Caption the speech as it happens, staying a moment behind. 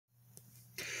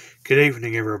Good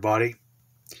evening, everybody.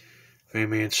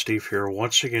 Man Steve here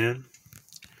once again.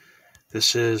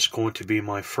 This is going to be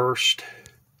my first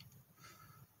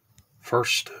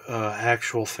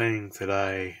actual thing that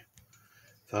I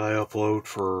upload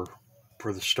for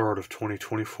the start of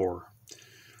 2024.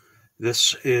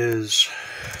 This is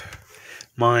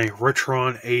my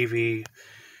Retron AV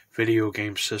video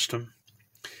game system,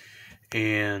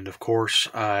 and of course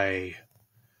I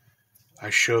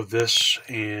showed this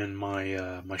in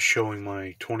my showing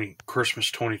my Christmas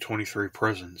 2023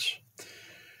 presents,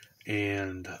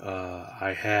 and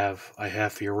I have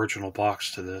the original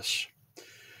box to this.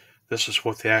 This is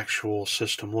what the actual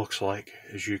system looks like.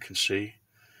 As you can see,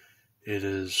 it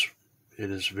is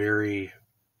very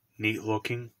neat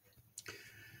looking.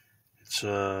 It's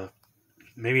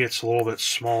maybe it's a little bit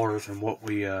smaller than what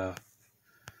we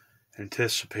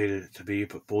anticipated it to be,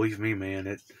 but believe me, man,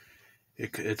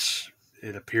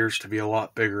 it appears to be a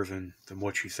lot bigger than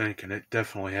what you think, and it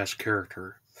definitely has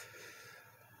character.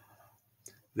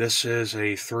 This is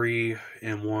a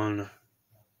 3-in-1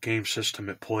 game system.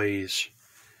 It plays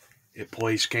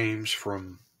games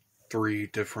from 3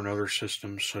 different other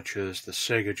systems, such as the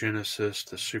Sega Genesis,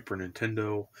 the Super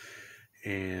Nintendo,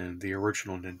 and the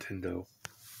original Nintendo.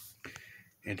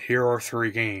 And here are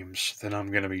 3 games that I'm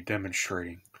going to be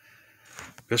demonstrating.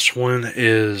 This one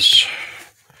is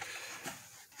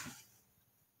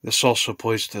This also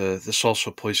plays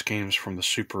games from the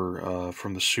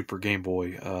Super Game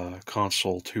Boy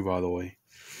console too. By the way,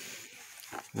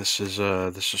 this is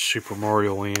Super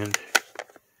Mario Land.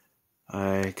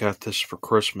 I got this for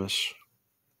Christmas.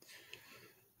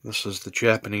 This is the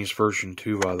Japanese version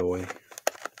too. By the way,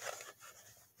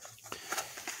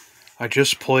 I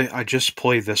just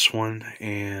played this one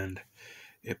and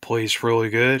it plays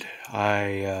really good.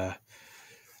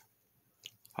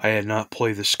 I had not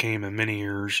played this game in many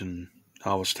years, and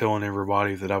I was telling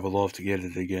everybody that I would love to get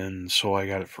it again, so I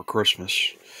got it for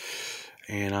Christmas.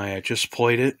 And I had just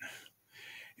played it,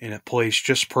 and it plays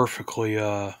just perfectly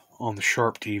on the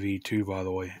Sharp TV too, by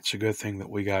the way. It's a good thing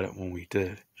that we got it when we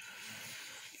did.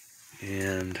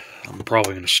 And I'm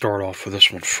probably going to start off with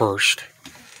this one first.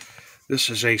 This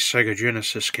is a Sega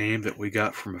Genesis game that we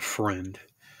got from a friend.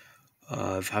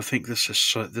 I think this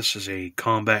is a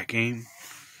combat game.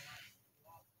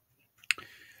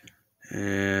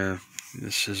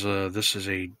 This is a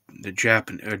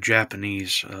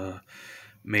Japanese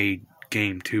made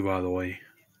game too, by the way.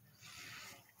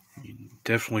 It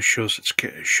definitely shows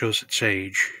its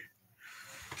age.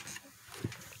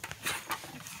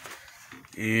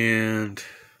 And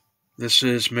this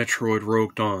is Metroid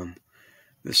Rogue.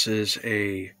 This is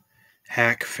a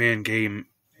hack fan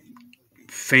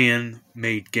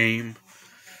made game,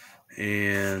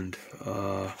 and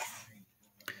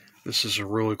this is a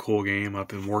really cool game. I've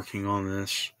been working on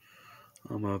this.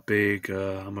 I'm a big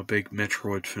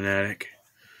Metroid fanatic,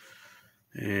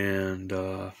 and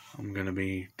I'm going to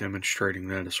be demonstrating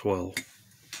that as well.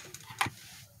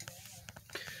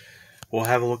 We'll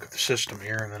have a look at the system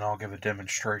here, and then I'll give a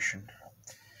demonstration.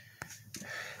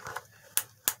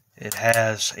 It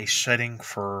has a setting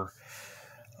for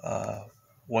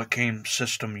what game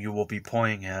system you will be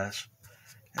playing as,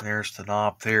 and there's the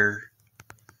knob there.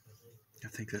 I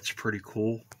think that's pretty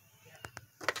cool.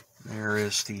 There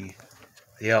is the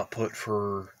output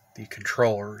for the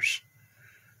controllers.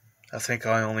 I think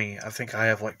I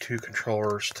have like 2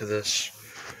 controllers to this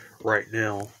right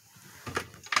now.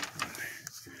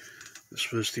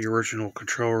 This was the original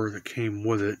controller that came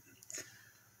with it.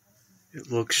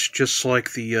 It looks just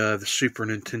like the Super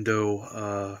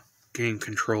Nintendo game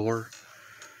controller.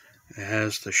 It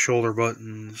has the shoulder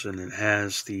buttons, and it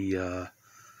has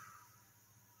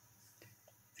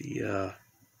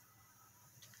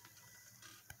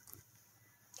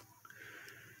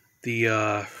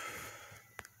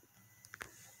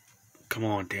come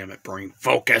on, damn it, brain,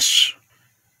 focus.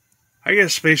 I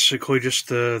guess basically just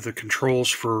the controls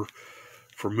for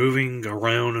moving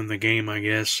around in the game, I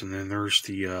guess, and then there's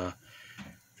the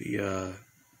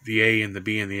A and the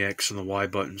B and the X and the Y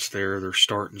buttons there. They're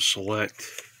start and select.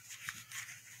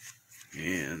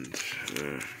 And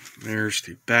there's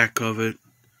the back of it.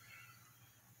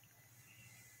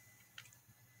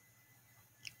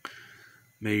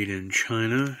 Made in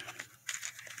China.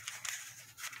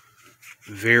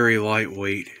 Very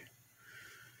lightweight,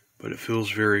 but it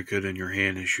feels very good in your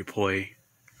hand as you play.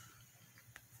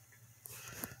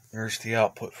 There's the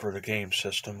output for the game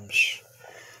systems.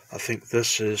 I think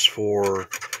this is for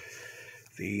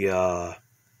the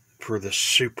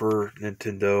Super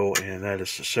Nintendo, and that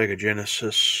is the Sega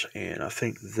Genesis, and I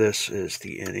think this is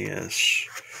the NES.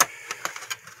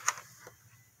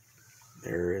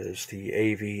 There is the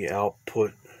AV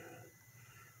output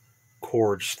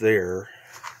cords there.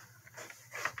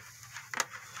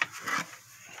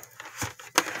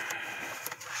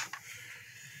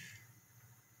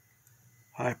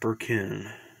 Hyperkin.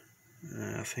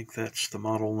 I think that's the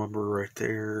model number right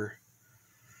there.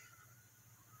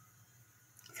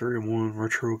 31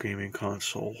 retro gaming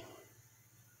console.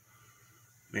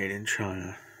 Made in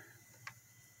China.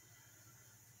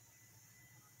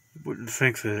 You wouldn't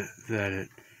think that it,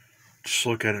 just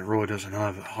look at it, really doesn't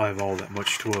have all that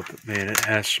much to it, but man, it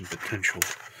has some potential.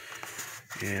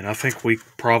 And I think we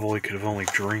probably could have only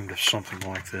dreamed of something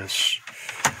like this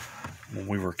when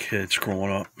we were kids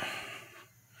growing up.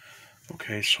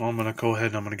 Okay, so I'm going to go ahead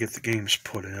and I'm going to get the games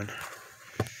put in.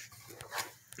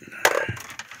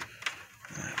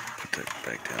 Put that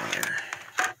back down there.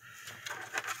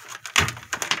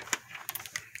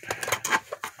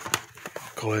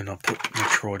 Go ahead and I'll put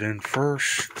Metroid in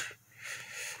first.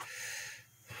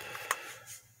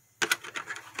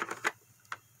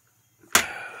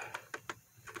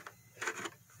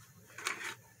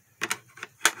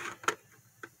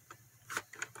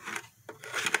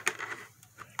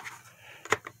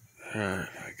 Alright,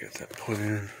 I get that put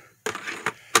in.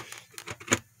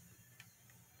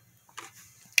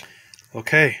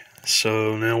 Okay,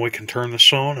 so now we can turn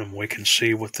this on and we can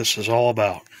see what this is all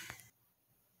about.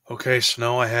 Okay, so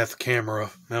now I have the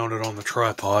camera mounted on the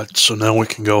tripod, so now we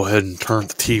can go ahead and turn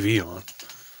the TV on.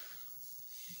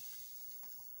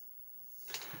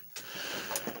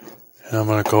 And I'm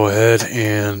going to go ahead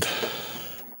and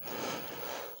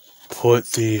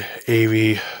put the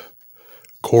AV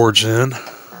cords in.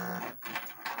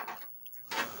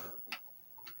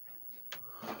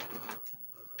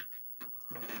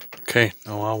 Okay,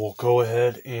 now I will go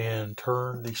ahead and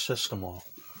turn the system on.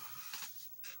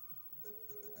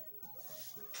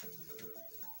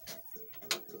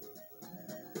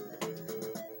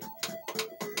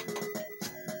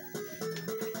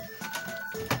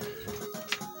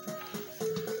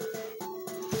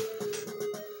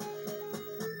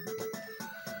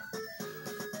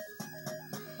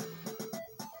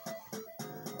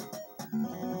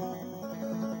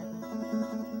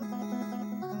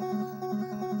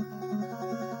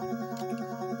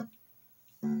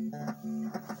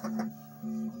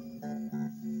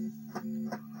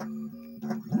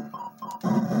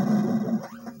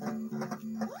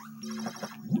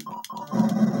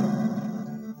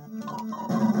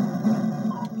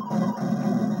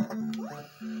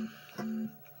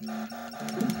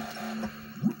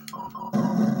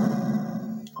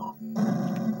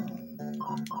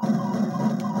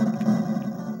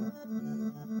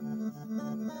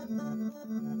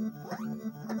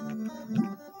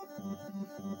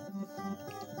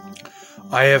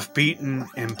 I have beaten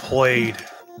and played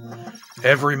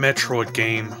every Metroid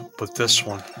game but this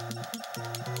one.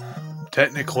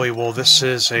 Technically, well, this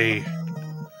is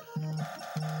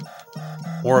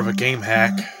more of a game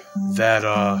hack that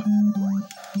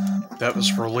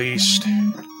was released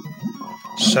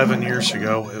 7 years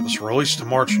ago. It was released in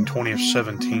March in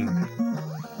 2017.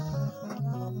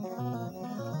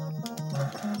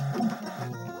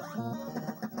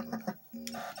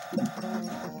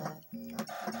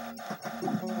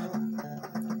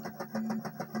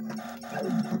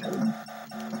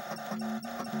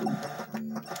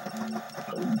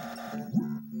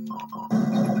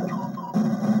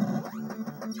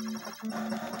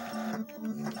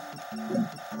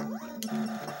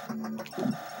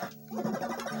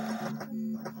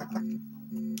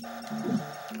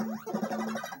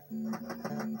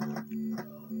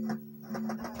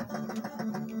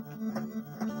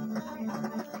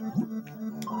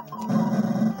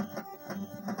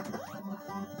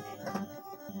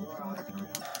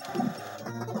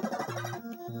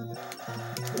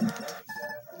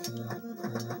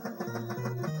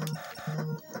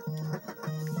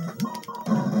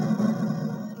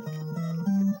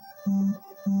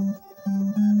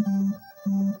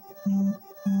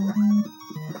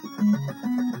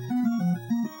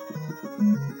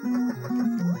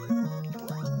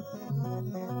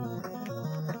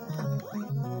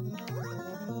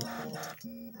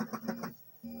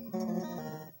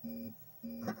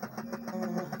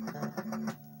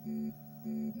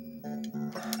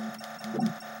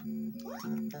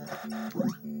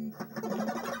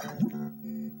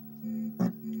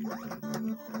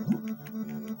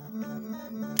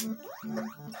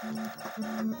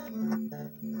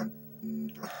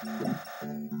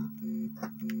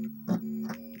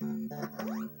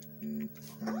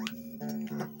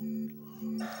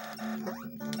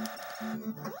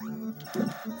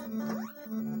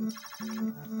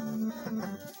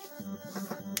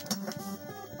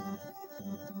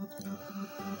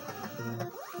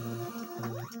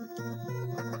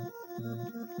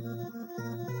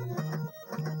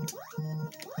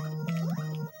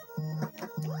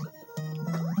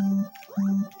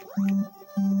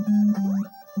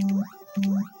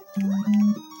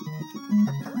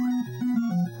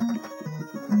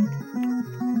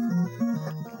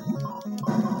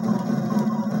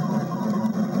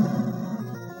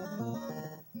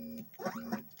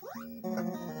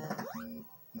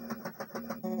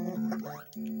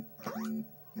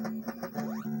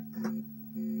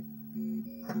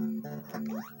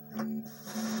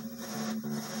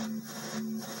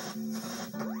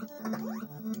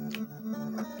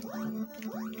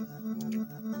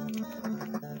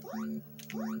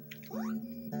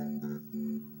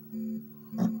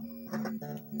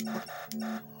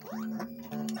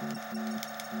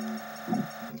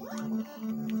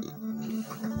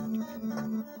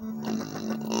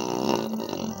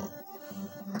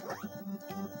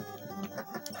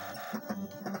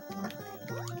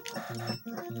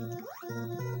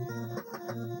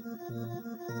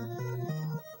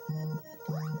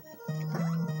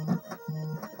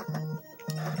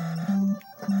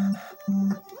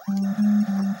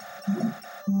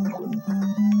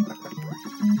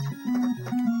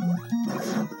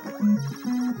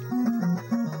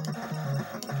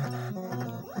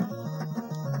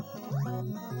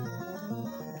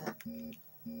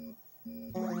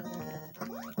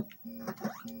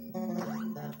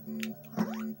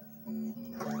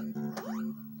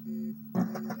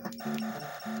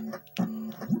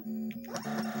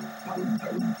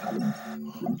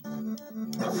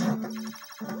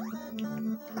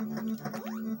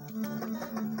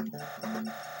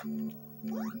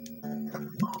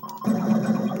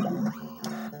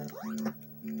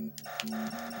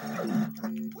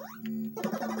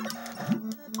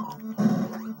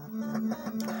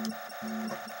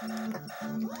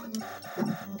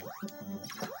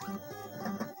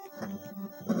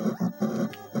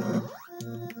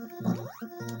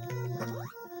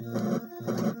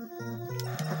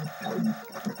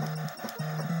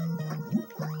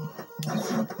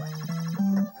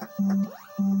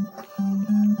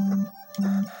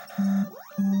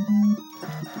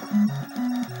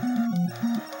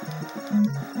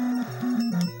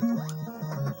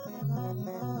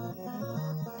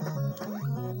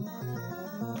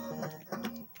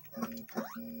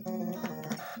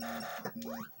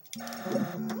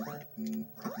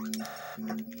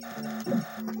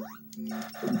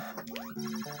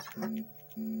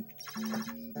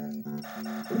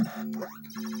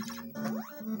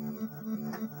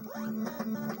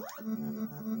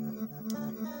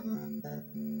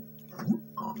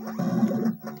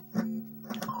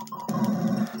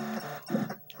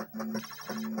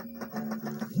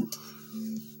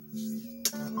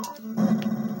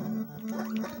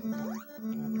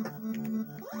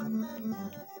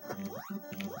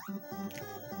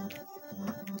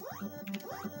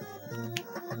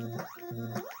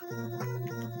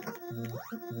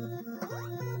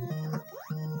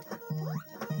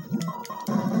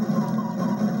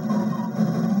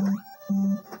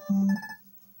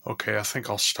 Okay, I think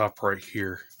I'll stop right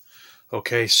here.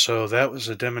 Okay, so that was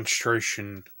a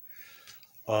demonstration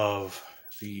of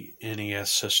the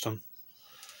NES system.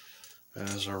 It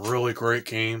is a really great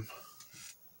game.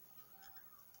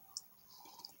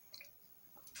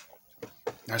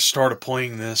 I started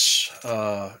playing this,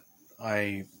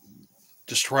 I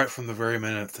just right from the very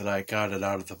minute that I got it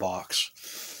out of the box.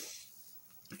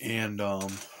 And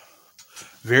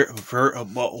very a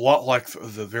lot like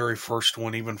the very first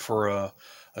one, even for a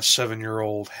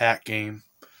 7-year-old hack game.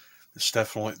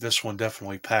 This one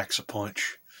definitely packs a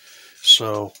punch.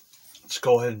 So let's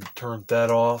go ahead and turn that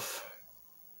off,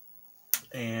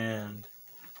 and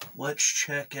let's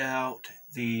check out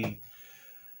the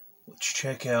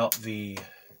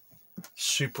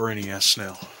Super NES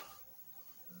now.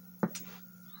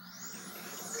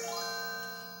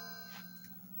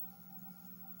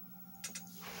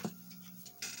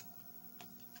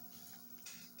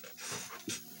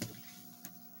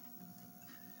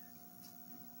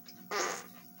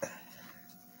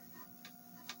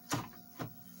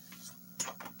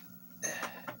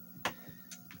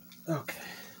 Okay.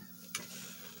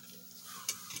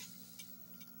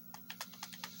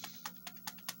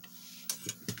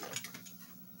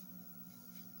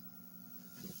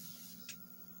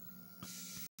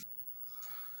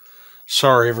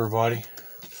 Sorry, everybody.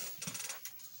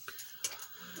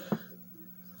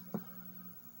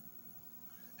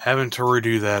 Having to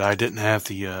redo that. I didn't have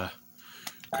the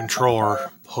controller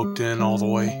hooked in all the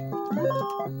way.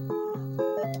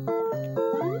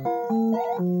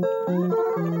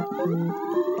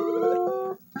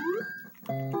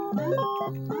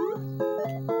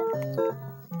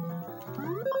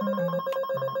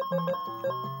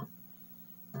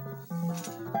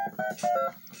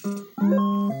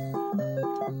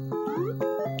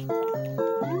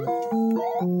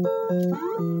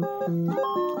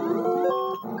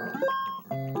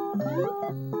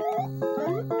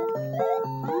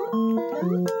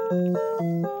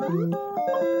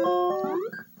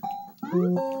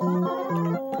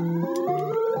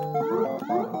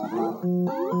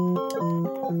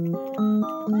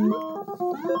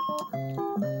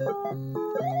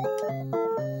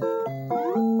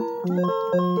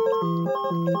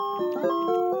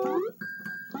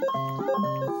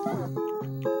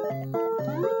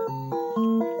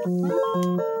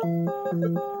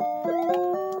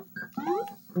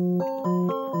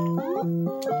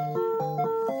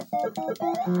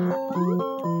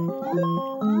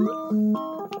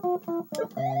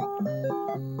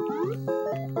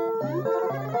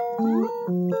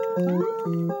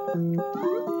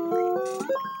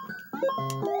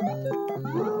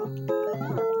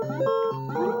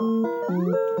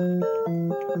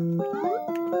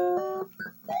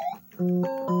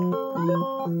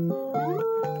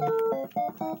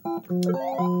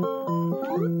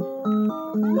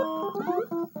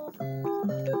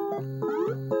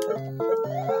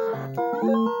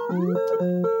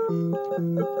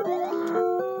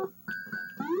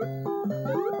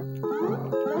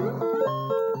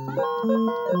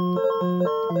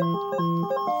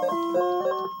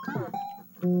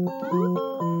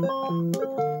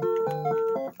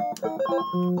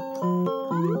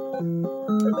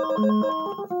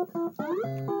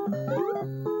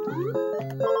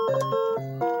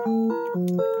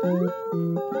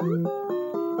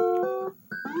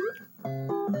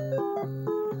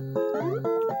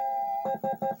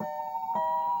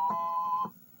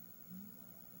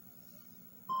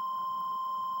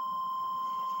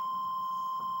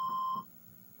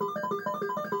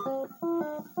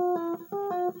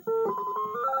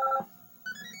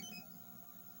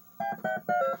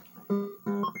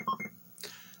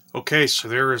 Okay, so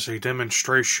there is a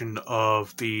demonstration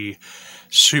of the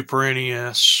Super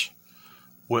NES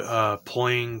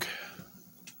playing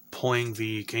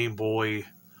the Game Boy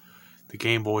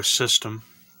system.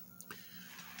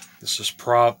 This is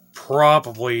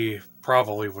probably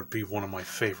would be one of my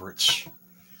favorites.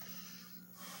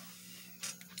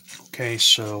 Okay,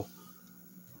 so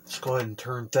let's go ahead and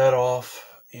turn that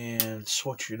off and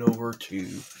switch it over to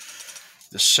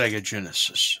the Sega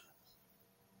Genesis.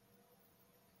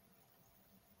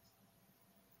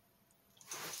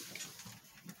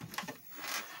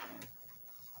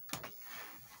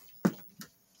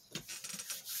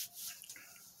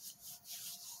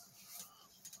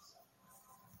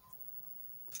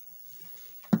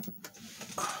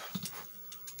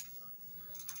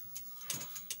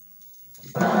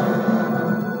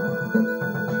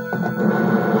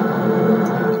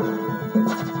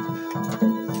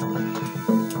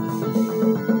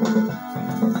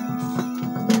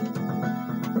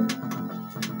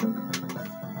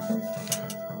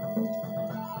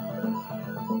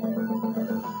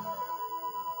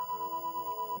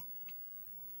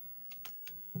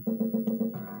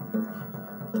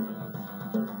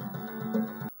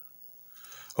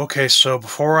 Okay, so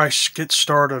before I get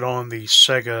started on the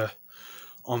Sega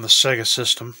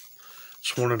system,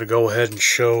 just wanted to go ahead and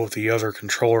show the other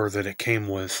controller that it came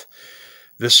with.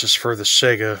 This is for the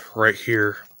Sega right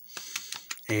here,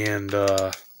 and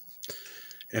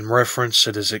in reference,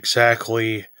 it is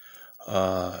exactly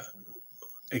the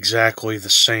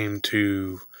same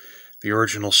to the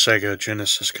original Sega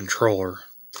Genesis controller,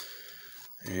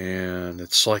 and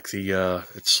it's like the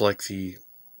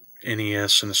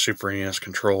NES and the Super NES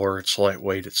controller. It's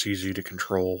lightweight, it's easy to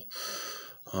control,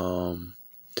 and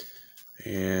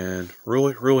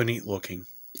really neat looking.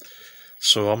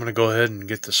 So I'm gonna go ahead and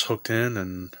get this hooked in,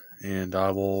 and I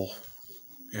will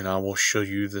show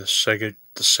you the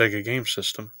Sega game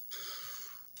system.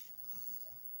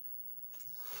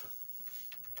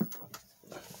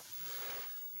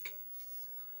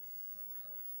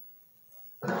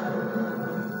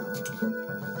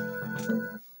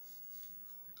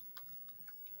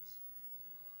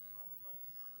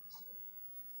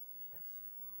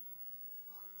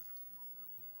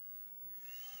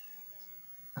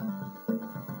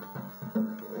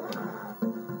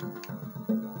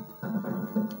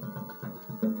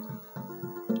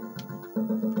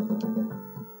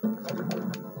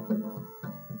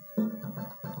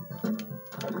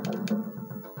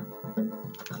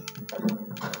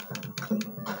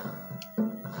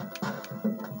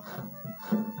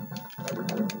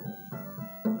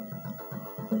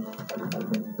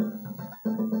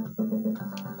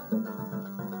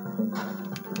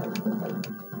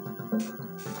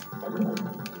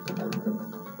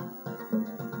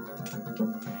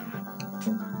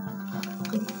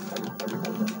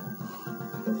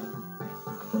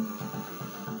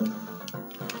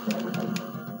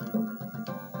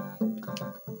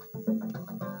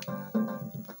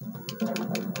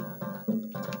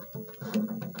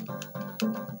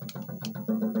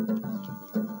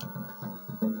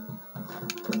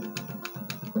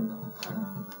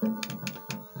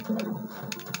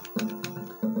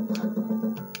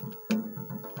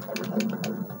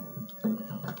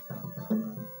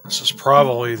 This is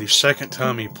probably the second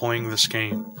time me playing this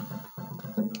game.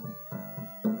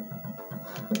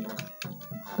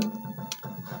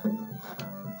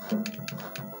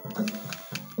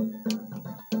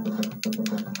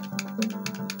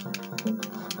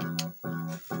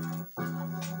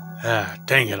 Ah,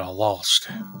 dang it, I lost.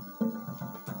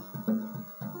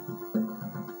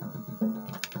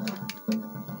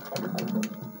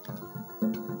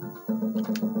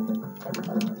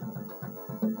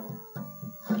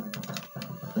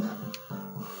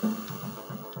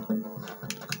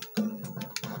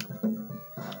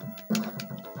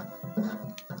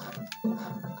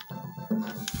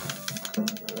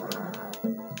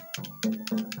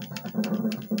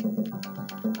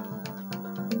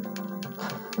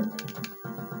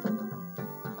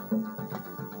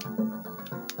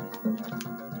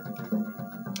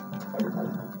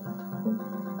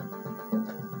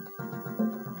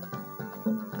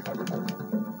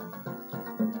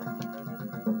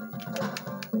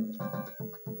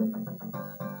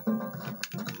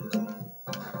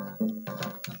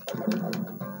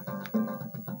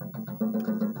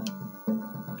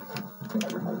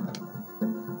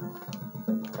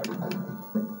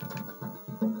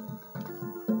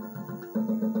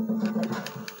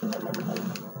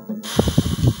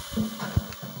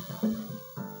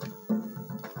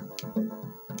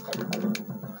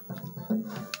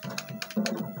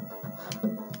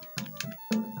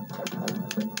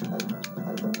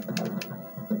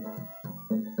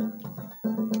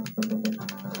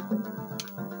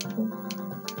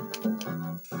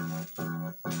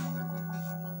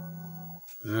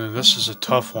 This is a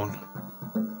tough one.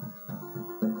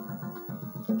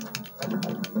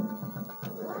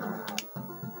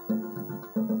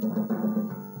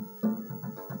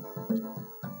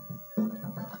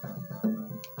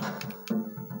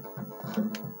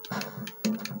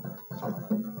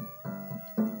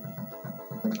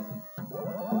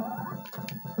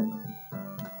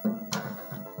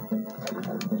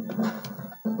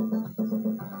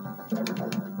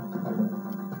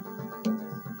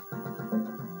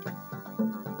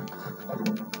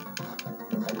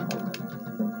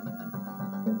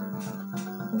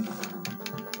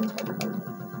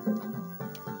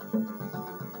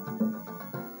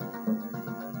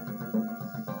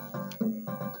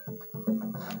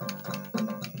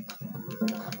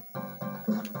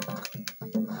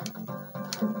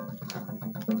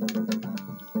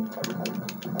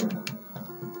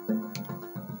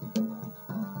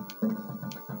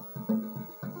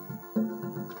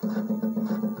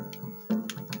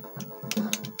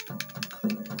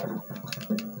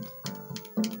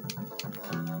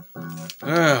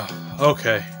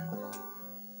 Okay.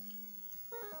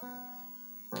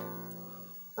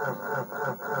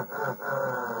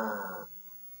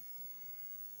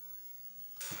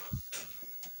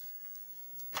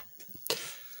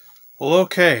 Well,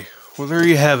 okay. Well, there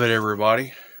you have it,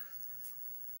 everybody.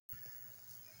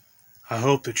 I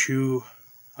hope that you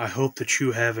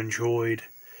have enjoyed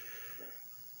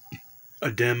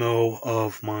a demo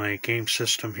of my game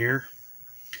system here.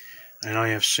 And I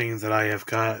have seen that I have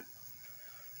got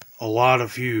a lot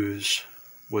of views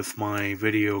with my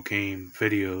video game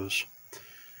videos.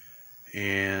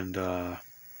 And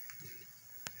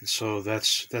so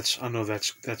that's I know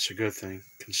that's a good thing,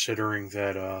 considering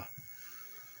that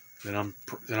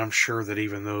I'm sure that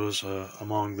even those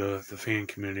among the fan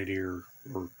community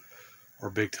are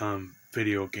big time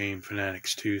video game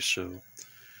fanatics too. So,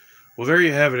 well, there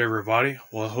you have it, everybody.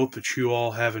 Well, I hope that you all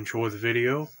have enjoyed the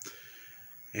video,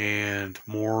 and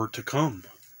more to come.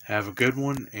 Have a good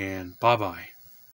one, and bye bye.